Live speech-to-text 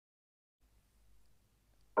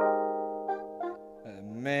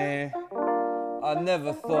Man, I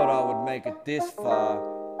never thought I would make it this far,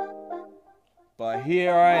 but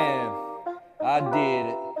here I am. I did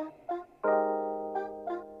it.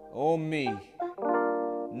 All me.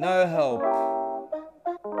 No help.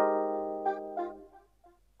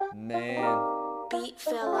 Man,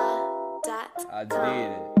 I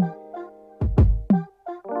did it.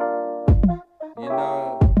 You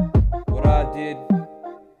know what I did?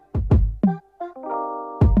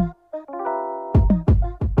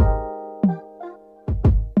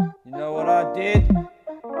 You know what I did?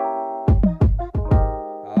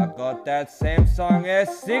 I got that Samsung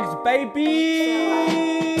S6, baby!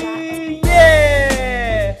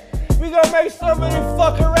 Yeah! We gonna make so many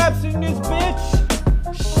fucking raps in this bitch!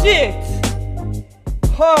 Shit!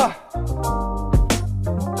 Huh!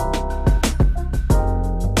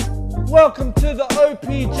 Welcome to the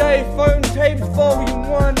OPJ Phone Tapes Volume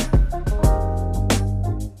 1.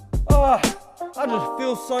 I just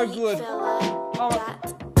feel so good.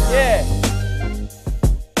 Yeah.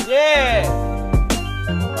 Yeah.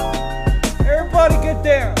 Everybody get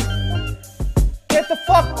down. Get the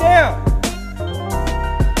fuck down.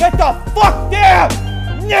 Get the fuck down.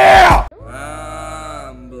 Now.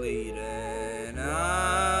 I'm bleeding.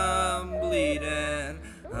 I'm bleeding.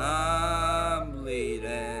 I'm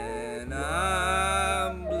bleeding.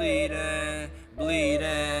 I'm bleeding.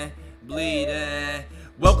 Bleeding. Bleeding.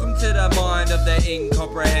 Welcome to the mind of the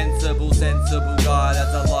incomprehensible, sensible guy.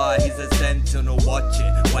 That's a lie, he's a sentinel.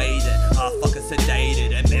 Watching, waiting, fucking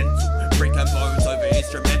sedated and mental. Breaking bones over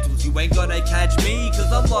instrumentals. You ain't gonna catch me,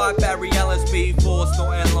 cause I'm like Barry Allen, Speed Force,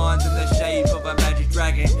 snorting lines in the shape of a magic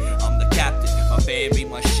dragon. I'm the captain, my fan be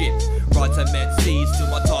my ship. Ride cement seas till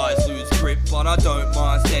my tires lose grip. But I don't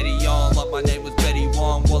mind, steady on, like my name was Betty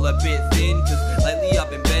Wong. Well, a bit thin, cause lately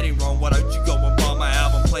I've been betting wrong. Why don't you go and buy my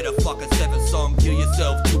album, play the fucking 7th song, kill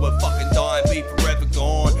yourself to a fucking dime, be forever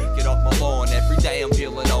gone. Get off my lawn, every day I'm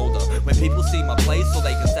feeling older. When people see my place, all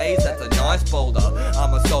they can say is that's a nice boulder.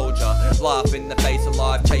 I'm a soldier, laugh in the face of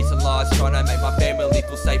life, chasing lies, trying to make my family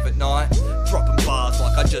feel safe at night. Dropping bars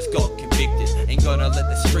like I just got convicted. Ain't gonna let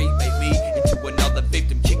the street make me into another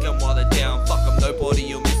victim. Chicken while they're down, fuck them,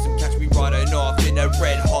 nobody will miss them. Catch me riding off in a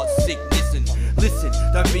red hot sickness. And listen,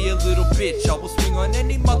 don't be a little bitch, I will swing on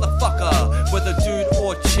any motherfucker, whether dude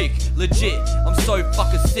or chick. Legit, I'm so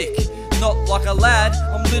fucking sick. Not like a lad,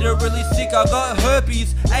 I'm literally sick. I got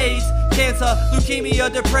herpes, AIDS, cancer,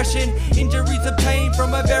 leukemia, depression, injuries obtained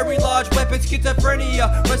from a very large weapon,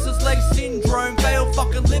 schizophrenia, restless leg syndrome, failed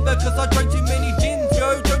fucking liver cause I drank too many gins,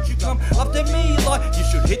 yo. Don't you come up to me like you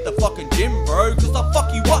should hit the fucking gym, bro, cause I'll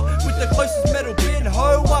fuck you up with the closest metal bin,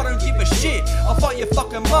 ho. I don't give a shit, I'll fight your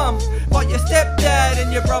fucking mum, fight your stepdad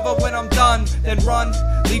and your brother when I'm done, then run,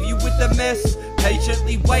 leave you with the mess,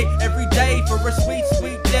 patiently wait every day for a sweet,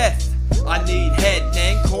 sweet death. I need head,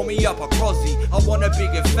 man, call me up a prosy. I want a big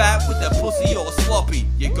and fat with a pussy or sloppy.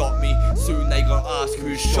 You got me, soon they gon' ask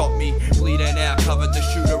who shot me. Bleeding out, covered the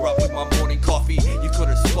shooter up with my morning coffee. You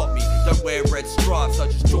couldn't spot me, don't wear red stripes. I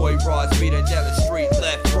just joy ride, speeding down the street,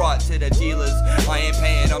 left, right to the dealers. I ain't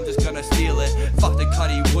paying, I'm just gonna steal it. Fuck the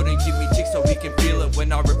cunt, he wouldn't give me chicks so he can feel it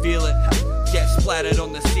when I reveal it. Get splattered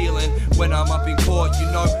on the ceiling. When I'm up in court, you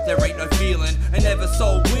know there ain't no feeling. I never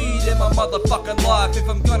sold weed in my motherfucking life. If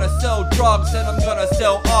I'm gonna sell drugs, then I'm gonna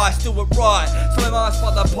sell ice. Do it right, slim ice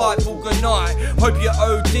by the pipe, well good night. Hope you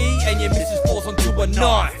OD and your missus falls onto a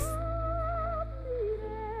knife.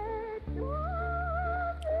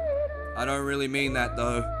 I don't really mean that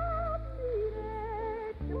though.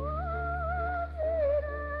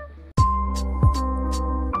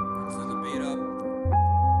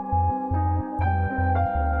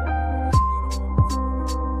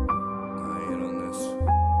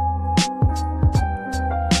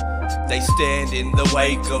 They stand in the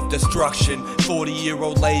wake of destruction.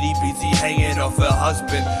 40-year-old lady busy hanging off her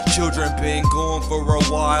husband. Children been gone for a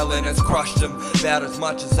while and it's crushed them. About as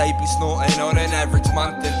much as they be snorting on an average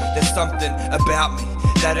month. And there's something about me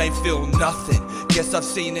that ain't feel nothing. Guess I've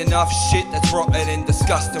seen enough shit that's rotten and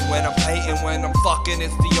disgusting. When I'm hating, when I'm fucking,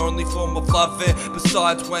 it's the only form of loving.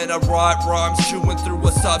 Besides when I write rhymes, chewing through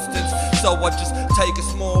a substance. So I just take a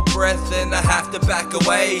small breath and I have to back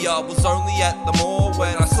away. I was only at the mall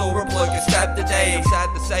when I saw a bloke get stabbed today. I'm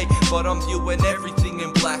sad to say, but I'm viewing everything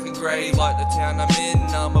in black and grey. Like the town I'm in,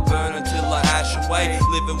 I'ma burn until I ash away.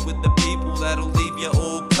 Living with the people that'll leave you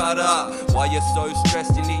all cut up. Why you're so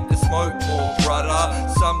stressed, you need to smoke more, brother.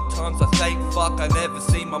 Sometimes Sometimes I think fuck I never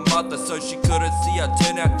seen my mother, so she couldn't see I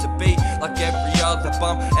turn out to be like every other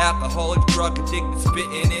bum. Alcoholic, drug addicted,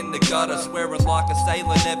 spitting in the gutter, swearing like a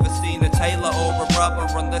sailor, never seen a tailor or a rubber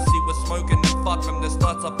unless he was smoking and fucking the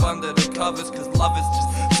sluts up under the covers. Cause love is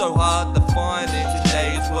just so hard to find in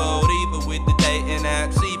today's world, even with the dating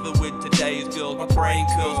apps, even with today's girls. My brain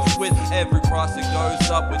curls with every price that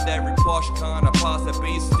goes up, with every posh kind of pass that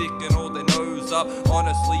be sticking all their nose up.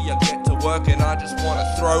 Honestly, I get to work and I just wanna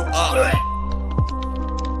throw up.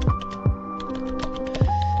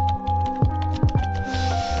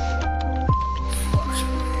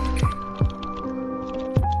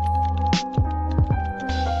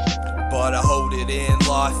 But I hold it in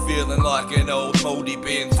life, feeling like an old moldy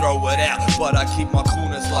bin, throw it out. But I keep my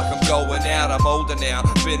coolness like I'm going out. I'm older now,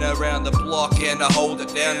 been around the block and I hold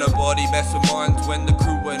it down. Nobody mess with minds when the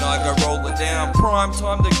crew and I go roll it down. Prime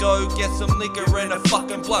time to go get some liquor and a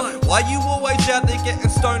fucking blunt. Why you always out there getting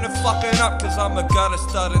stoned and fucking up? Cause I'm a gutter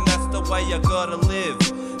stud and that's the way I gotta live.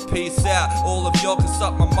 Peace out, all of y'all can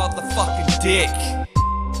suck my motherfucking dick.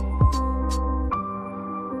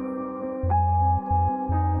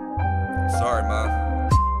 Sorry, man.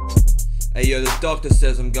 Hey, yo, the doctor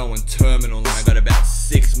says I'm going terminal and I got about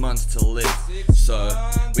 6 months to live. So,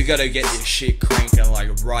 we gotta get this shit cranking like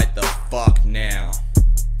right the fuck now.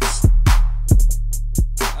 I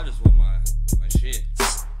just want my shit.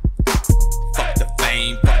 Fuck the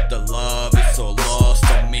fame, fuck the love, it's all lost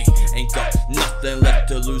on me. Ain't got nothing left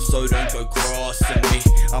to lose, so don't go crossing me.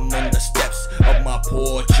 I'm on the steps of my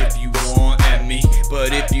porch if you want me.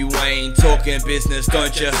 But if you ain't talking business,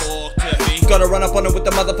 don't you talk to me. Gotta run up on it with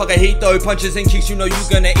the motherfucker heat though. Punches and kicks, you know you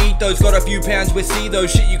gonna eat those. Got a few pounds with C though.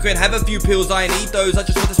 Shit, you can have a few pills, I ain't eat those. I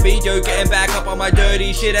just want the speed, yo, getting back up on my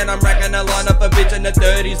dirty shit. And I'm racking a line up a bitch in the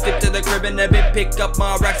 30s. Dip to the crib in a bit, pick up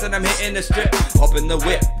my racks and I'm hitting the strip. Hop in the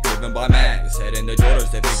whip, driven by mags, heading to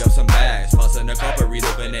Jordan's to pick up some bags. Passing the copper,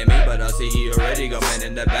 looking at me, but I see he already got men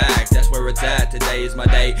in the bag. That's where it's at, today is my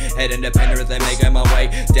day. Head independent, they making my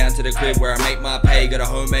way down to the crib where I make my pay. Got a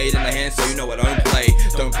homemade in the hand, so you know I don't play.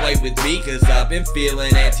 Don't play with me, cause I've been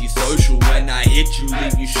feeling antisocial. When I hit you,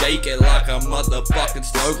 leave you shaking like a motherfucking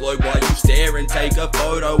snow globe. While you stare and take a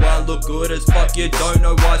photo, I look good as fuck, you don't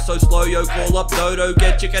know why so slow. Yo, call up Dodo,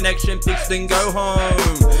 get your connection fixed and go home.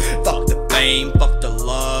 Fuck the fame, fuck the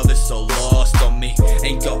love, it's so lost on me.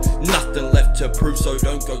 Ain't got nothing left to prove, so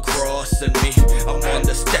don't go crossing me. I'm on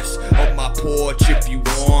the steps of my porch if you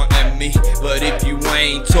want me. But if you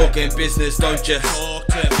ain't talking business, don't you talk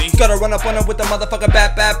to me. Gotta run up on it with the motherfucker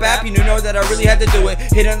bap bap bap. You know that I really had to do it.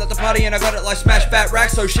 Hitting at the party and I got it like smash fat rack.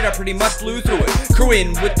 So shit, I pretty much flew through it. Crewing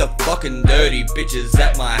with the fucking dirty bitches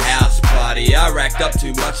at my house party. I racked up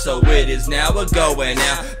too much, so it is now a going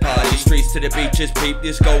out party. Streets to the beaches, peep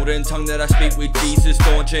this golden tongue that I speak with Jesus.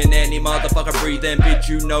 Staunching any motherfucker breathing, bitch,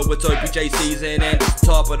 you know it's OPJ season. And just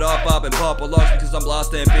top it up and pop a lock, because I'm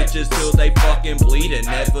blasting bitches till they fucking bleed and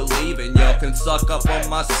never leaving. Y'all can suck up on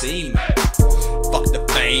my seam. Fuck the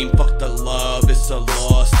fame, fuck the love, it's a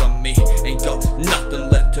loss on me. Ain't got nothing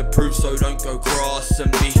left to prove, so don't go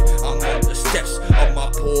crossing me. I'm on the steps of my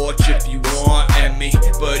porch if you want me.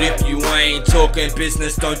 But if you ain't talking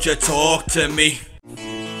business, don't you talk to me.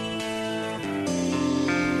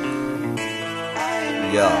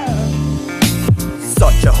 Yeah.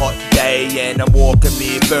 Such a hot day and I'm walking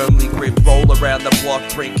me firmly gripped. Roll around the block,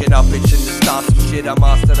 drinking up, itching to start some shit. I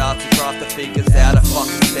mastered art to craft the figures out of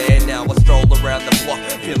fucking sand. Now I stroll around the block,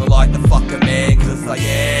 feeling like the fucking man, cause I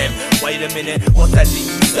am. Wait a minute, what's that thing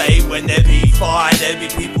you say? When there be fire, there be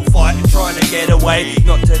people fighting, trying to get away.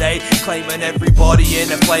 Not today, claiming everybody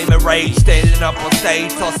in a flame of rage. Standing up on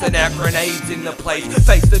stage, tossing out grenades in the place.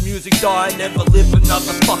 Face the music die, never live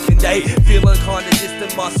another fucking day. Feeling kinda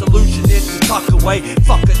distant, my solution is to tuck away.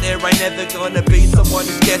 Fuck it, there ain't never gonna be someone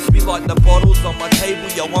who gets me like the bottles on my table.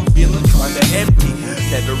 Yo, I'm feeling kinda empty.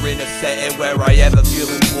 Never in a setting where I ever feel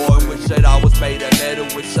important. Wish that I was made of metal,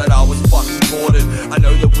 wish that I was fucking corded. I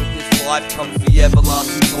know that with this life comes the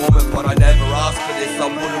everlasting torment, but I never asked for this, I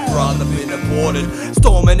would've rather been aborted.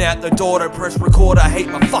 Storming out the door to press record, I hate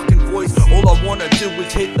my fucking voice. All I wanna do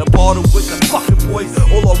is hit the bottle with the fucking voice.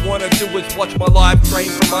 All I wanna do is watch my life drain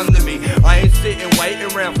from under me. I ain't sitting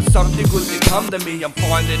waiting around for something good to come to me. I'm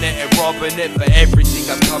finding it and robbing it for everything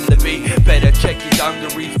I've come to be. Better check your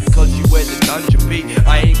dungarees because you wear the dungeon beat.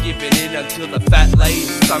 I ain't giving in until the fat lady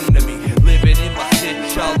sung to me. Living in my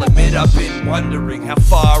stitch, I'll admit I've been wondering how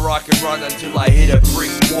far I can run until I hit a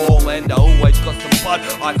brick wall. And I always got some blood,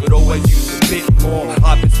 I could always use a bit more.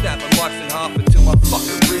 I've been snapping mics in half until my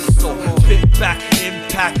fucking wrist sore. Spit back,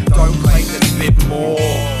 impact, don't claim to spit more.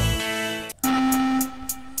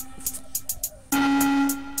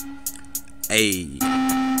 Ayy.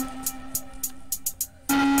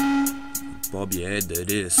 bob your head to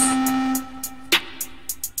this.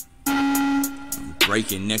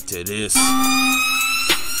 Break your neck to this.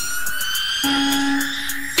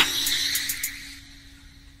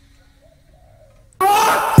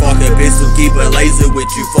 Fucking pistol, keep a laser with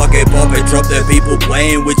you. Fuck it, pop it, drop the people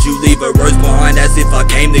playing with you. Leave a rose behind as if I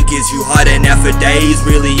came to kiss you. Hiding out for days,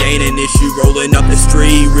 really ain't an issue. Rolling up the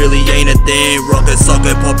street, really ain't a thing. Rock a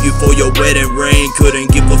socket, pop you for your wedding ring.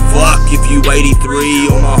 Couldn't give a fuck if you 83.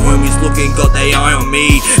 All my homies looking, got they eye on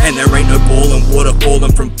me. And there ain't no ballin', water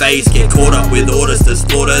falling from face. Get caught up with orders to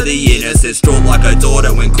slaughter the innocent. Strong like a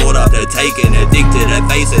daughter when caught up to taking. Addicted at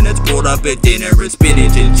facing, it's brought up at dinner. And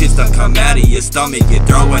spinach and chips don't come out of your stomach. You're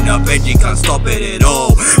throwing up and you can't stop it at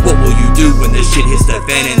all. What will you do when the shit hits the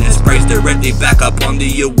fan and it sprays directly back up onto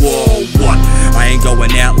your wall? What? I ain't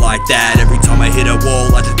going out like that. Every time I hit a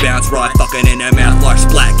wall I just bounce right fucking in her mouth like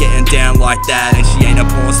splat. Getting down like that. And she ain't a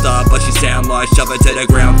porn star but she sound like shove it to the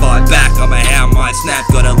ground, fight back. I'm a hound, might snap.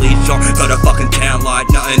 Got a leash on, got a fucking town light.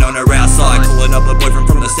 Nothing on her outside. Calling up a boyfriend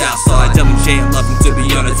from the south side. Tell him she ain't love him, to be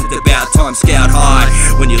honest it's about time. Scout high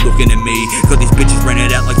when you're looking at me. Got these bitches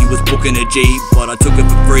rented out like you was booking a Jeep. But I took it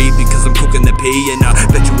for free because I'm cooking the pee. And I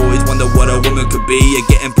bet you always wonder what a woman could be. You're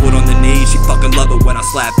getting put on the knees, she fucking love it when I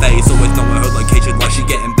slap face. Always knowing her location like she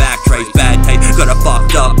getting back trace. Bad tape, got her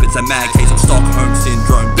fucked up, it's a mad case of Stockholm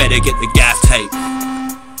syndrome. Better get the gas tape.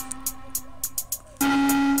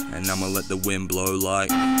 And I'ma let the wind blow like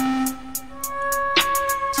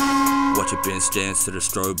watch a bench dance to the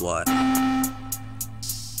strobe light.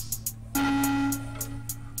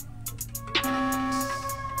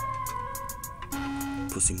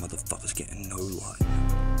 Pussy motherfuckers getting no light.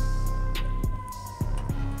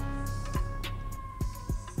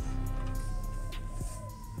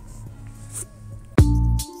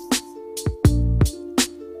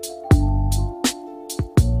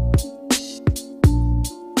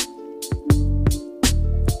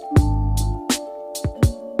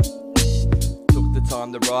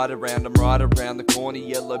 Time to ride around, I'm right around the corner.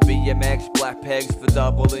 Yellow BMX, black pegs for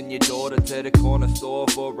doubling your daughter. To the corner store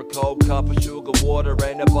for a cold cup of sugar water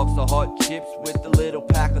and a box of hot chips with a little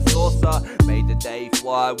pack of salsa. Made the day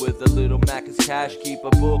fly with a little Macca's cash. Keep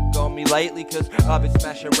a book on me lately cause I've been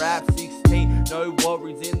smashing rap. 16, no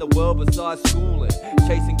worries in the world besides schooling.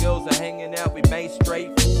 Chasing girls and hanging out with mates,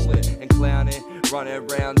 straight fooling and clowning.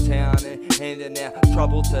 Running around town and handing out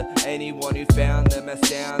trouble to anyone who found them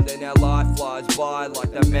astounding. Our life flies by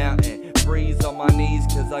like the mountain. Breeze on my knees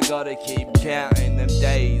cause I gotta keep counting them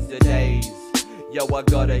days, the days. Yo, I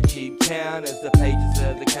gotta keep count as the pages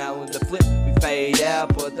of the calendar flip. We fade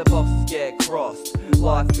out but the boxes get crossed.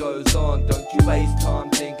 Life goes on, don't you waste time,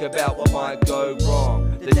 think about what might go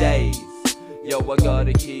wrong. The days. Yo, I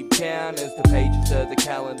gotta keep count as the pages of the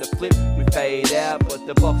calendar flip. We fade out but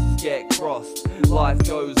the boxes get crossed. Life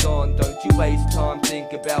goes on, don't you waste time,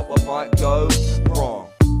 think about what might go wrong.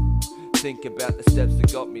 Think about the steps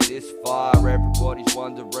that got me this far. Everybody's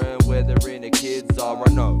wondering where their inner kids are.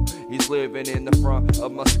 I know he's living in the front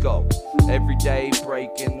of my skull. Every day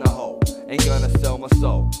breaking the hole. Ain't gonna sell my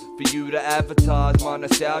soul for you to advertise my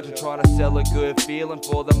nostalgia. Trying to sell a good feeling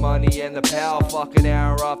for the money and the power. Fucking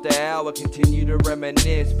hour after hour continue to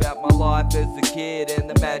reminisce about my life as a kid and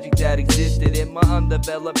the magic that existed in my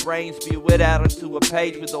undeveloped brain. Spew it out onto a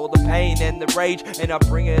page with all the pain and the rage, and I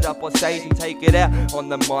bring it up on stage and take it out on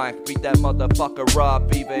the mic. Beat that motherfucker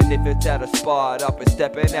up even if it's at a spot up and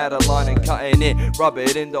stepping out of line and cutting it. Rub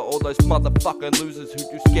it into all those motherfucking losers who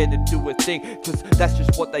too scared to do a thing cause that's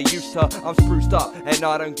just what they used to. I'm spruced up and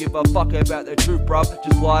I don't give a fuck about the truth, bruv.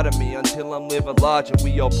 Just lie to me until I'm living large and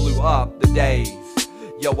we all blew up the days.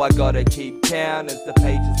 Yo, I gotta keep count as the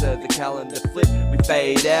pages of the calendar flip. We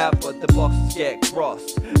fade out but the boxes get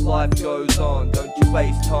crossed. Life goes on, don't you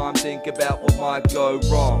waste time, think about what might go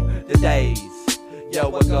wrong. The days.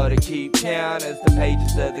 Yo, I gotta keep count as the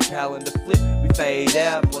pages of the calendar flip. We fade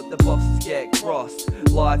out but the boxes get crossed.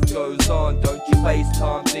 Life goes on, don't you waste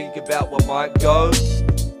time, think about what might go.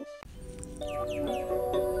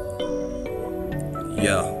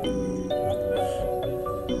 Yeah.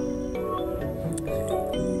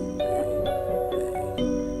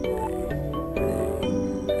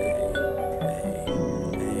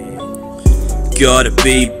 Gotta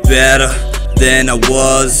be better than I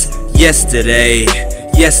was yesterday.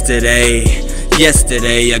 Yesterday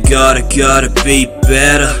I gotta be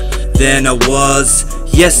better than I was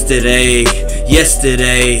yesterday.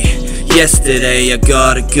 Yesterday I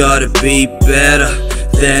gotta be better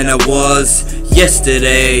than I was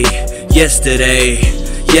yesterday. Yesterday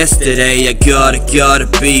I gotta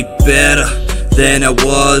be better than I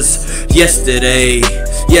was yesterday.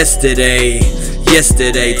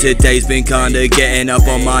 yesterday. Today's been kinda getting up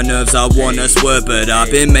on my nerves, I wanna swerve, but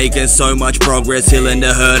I've been making so much progress, healing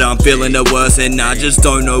the hurt, I'm feeling the worst, and I just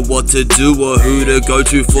don't know what to do or who to go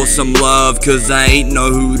to for some love, cause I ain't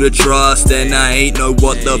know who to trust, and I ain't know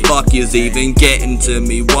what the fuck is even getting to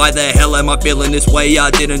me. Why the hell am I feeling this way?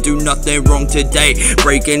 I didn't do nothing wrong today,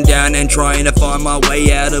 breaking down and trying to find my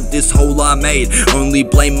way out of this hole I made. Only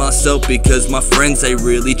blame myself because my friends, they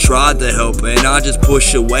really tried to help, and I just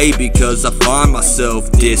push away because I find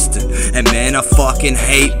myself distant. And man, I fucking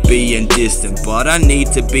hate being distant, but I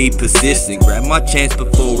need to be persistent, grab my chance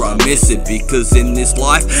before I miss it, because in this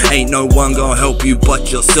life ain't no one gonna help you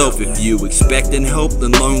but yourself. If you expecting help,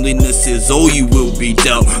 then loneliness is all you will be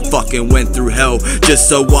dealt. Fucking went through hell just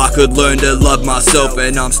so I could learn to love myself,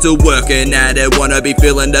 and I'm still working at it, wanna be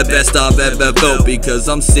feeling the best I've ever felt, because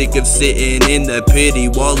I'm sick of sitting in the pity,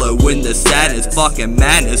 wallow in the sadness. Fucking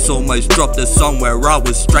madness, almost dropped a song where I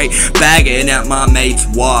was straight bagging at my mates.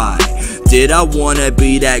 Why did I wanna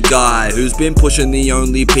be that guy who's been pushing the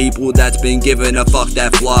only people that's been giving a fuck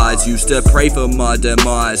that flies? Used to pray for my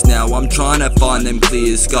demise, now I'm trying to find them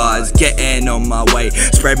clear skies, getting on my way,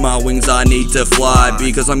 spread my wings, I need to fly,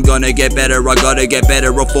 because I'm gonna get better, I gotta get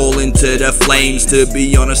better or fall into the flames. To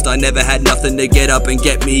be honest, I never had nothing to get up and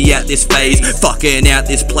get me out this phase, fucking out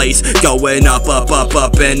this place, going up, up, up,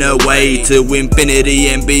 up and away to infinity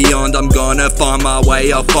and beyond. I'm gonna find my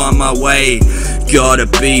way, I'll find my way. Gotta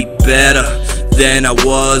be better than I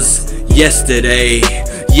was yesterday.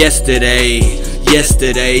 Yesterday,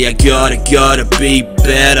 I gotta be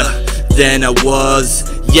better than I was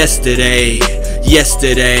yesterday.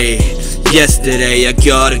 Yesterday, I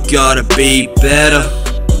gotta be better.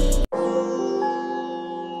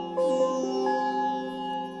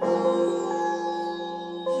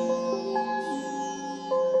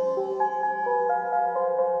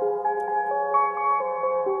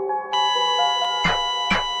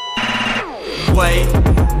 Wait,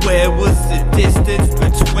 where was the distance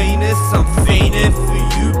between us? I'm fiending for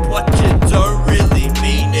you, but you don't really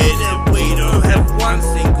mean it, and we don't have one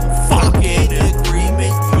single fucking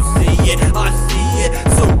agreement. You see it, I see it,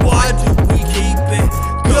 so why do we keep it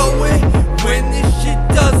going when this shit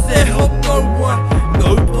doesn't help no one?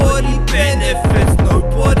 Nobody benefits,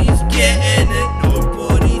 nobody's getting it,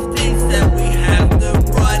 nobody thinks that we have the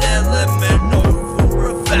right element. Know for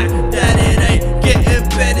a fact that it ain't getting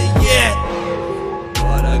better yet.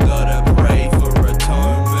 But I gotta pray for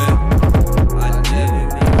atonement. I didn't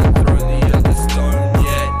even throw the other stone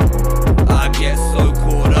yet. I get so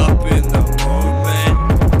caught up in the moment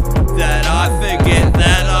that I forget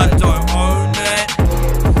that I don't own it.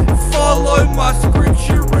 Follow my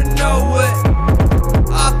scripture and know it.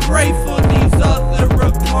 I pray for these other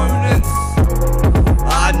opponents.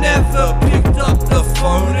 I never picked up the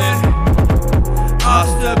phone and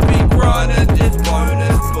asked to be granted this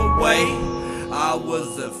bonus, but wait, I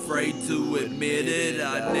was afraid to admit it.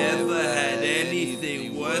 I never had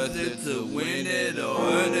anything worth it to win it or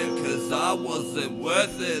earn it, cause I wasn't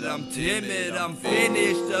worth it. I'm timid, I'm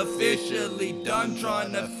finished, officially done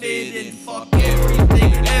trying to fit in. Fuck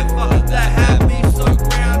everything ever that had me so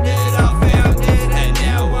grounded. I found it and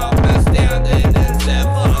now I'm astounded as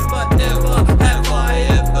ever, but never have I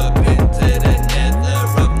ever been to the nether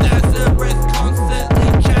of Nazareth, constantly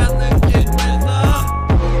challenging weather.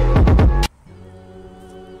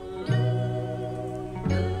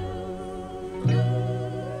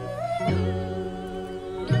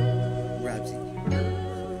 Rabz.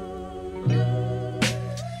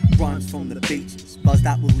 Rhymes from the beaches, buzz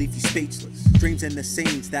that will leave you speechless. Dreams and the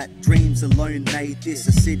scenes that dreams alone made this.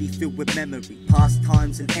 A city filled with memory, past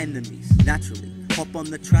times and enemies. Naturally, hop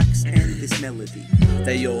on the tracks and this melody.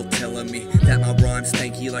 They all telling me that my rhymes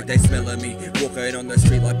stanky like they smelling me. Walking on the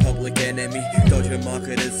street like public enemy, dodging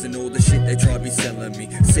marketers and all the shit they try be selling me.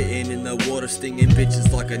 Sitting in the water stinging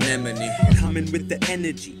bitches like anemone. Coming with the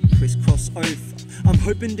energy, crisscross over. I'm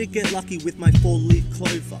hoping to get lucky with my 4-leaf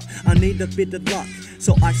clover. I need a bit of luck,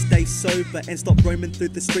 so I stay sober and stop roaming through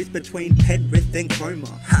the streets between Penrith and Coma.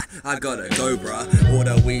 Ha, I gotta go bruh, all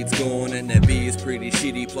the weed's gone and the beer's pretty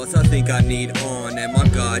shitty. Plus I think I need on, and my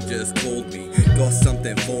guy just called me, got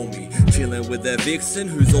something for me. Chilling with a vixen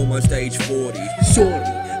who's almost age 40.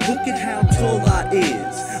 Shorty, look at how tall I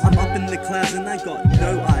is. I'm up in the clouds and I got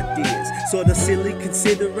no ideas. Sorta silly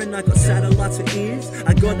considering I got satellites for ears.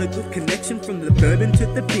 I got a good connection from the bourbon to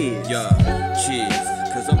the beer. Yo, cheers,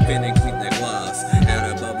 cause I'm finna clean the glass out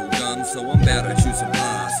of bubble gum, so I'm about to chew some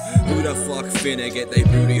ass. Who Who the fuck finna get they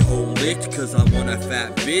booty hole licked? Cause I want a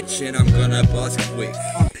fat bitch and I'm gonna bust quick.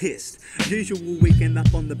 I'm pissed. Usual weekend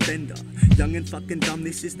up on the bender. Young and fucking dumb,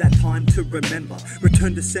 this is that time to remember.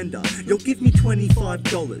 Return to sender, you'll give me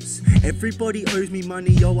 $25. Everybody owes me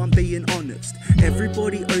money, yo, I'm being honest.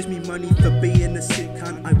 Everybody owes me money for being a sick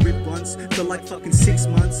cunt. I ripped once for like fucking 6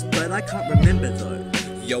 months, but I can't remember though.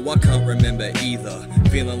 Yo, I can't remember either.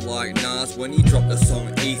 Feeling like Nas when he dropped the song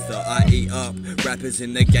Ether. I eat up rappers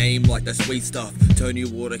in the game like the sweet stuff. Tony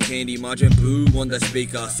Water, Candy, Margin, Boo on the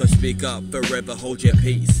speaker. So speak up, forever hold your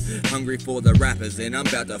peace. Hungry for the rappers and I'm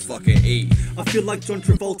about to fucking eat. I feel like John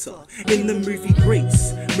Travolta in the movie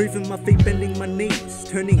Grease. Moving my feet, bending my knees.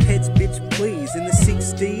 Turning heads, bitch please. In the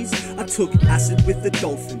 60s, I took acid with the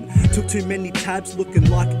dolphin. Took too many tabs looking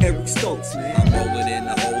like Eric Stoltz, man. I'm rolling in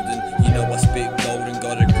the Holden, you know I spit golden.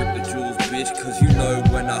 Gotta grip the jewels, bitch, cause you know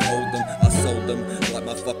when I hold them, I sold them like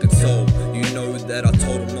my fucking soul. You know that I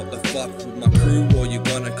told them not to fuck with my crew or you're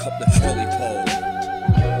gonna cop the trolley pole.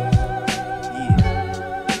 Yeah.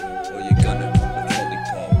 Or you're gonna cop the trolley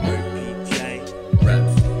pole. OPJ,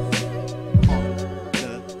 Rabz. on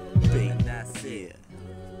the beat, and that's it.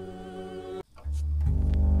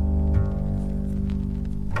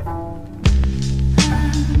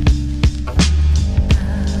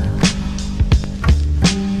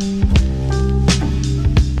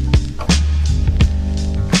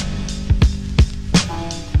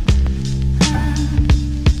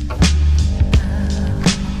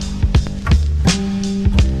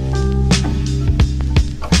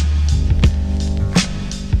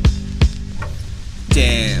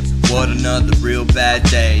 Damn, what another real bad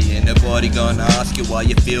day. Ain't nobody gonna ask you why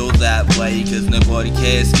you feel that way. Cause nobody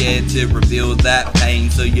cares, scared to reveal that pain.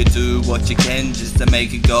 So you do what you can just to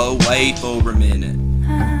make it go away for a minute.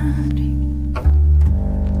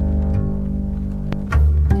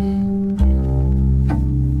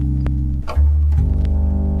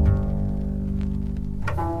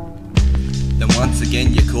 Then once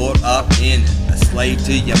again you're caught up in it. A slave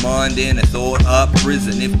to your mind in a thought up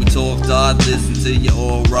prison. If we talked I'd listen to your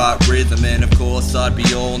alright rhythm. And of course I'd be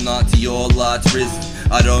all night to your lights risen.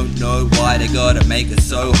 I don't know why they gotta make it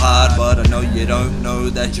so hard, but I know you don't know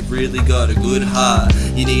that you've really got a good heart.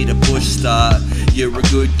 You need a push start, you're a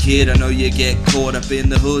good kid. I know you get caught up in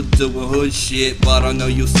the hood doing hood shit, but I know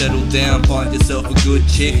you'll settle down, find yourself a good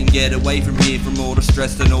chick, and get away from here, from all the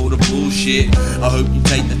stress and all the bullshit. I hope you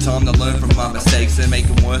take the time to learn from my mistakes and make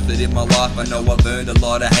them worth it in my life. I know I've earned a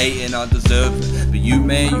lot of hate and I deserve it, but you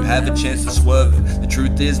man, you have a chance to swerve it. The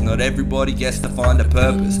truth is not everybody gets to find a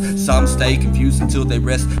purpose. Some stay confused until they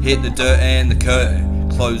rest, hit the dirt and the curtain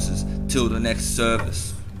closes till the next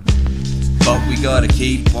service. But we gotta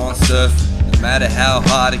keep on surfing, no matter how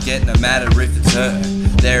hard it gets, no matter if it's hurting.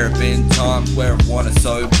 There have been times where I wanted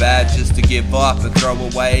so bad just to give up and throw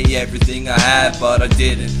away everything I had, but I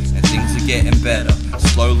didn't, and things are getting better.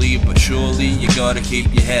 Slowly but surely you gotta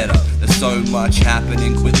keep your head up. There's so much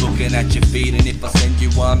happening, quit looking at your feet. And if I send you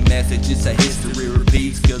one message, it's a history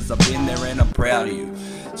repeats, cause I've been there and I'm proud of you.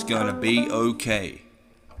 It's gonna be okay.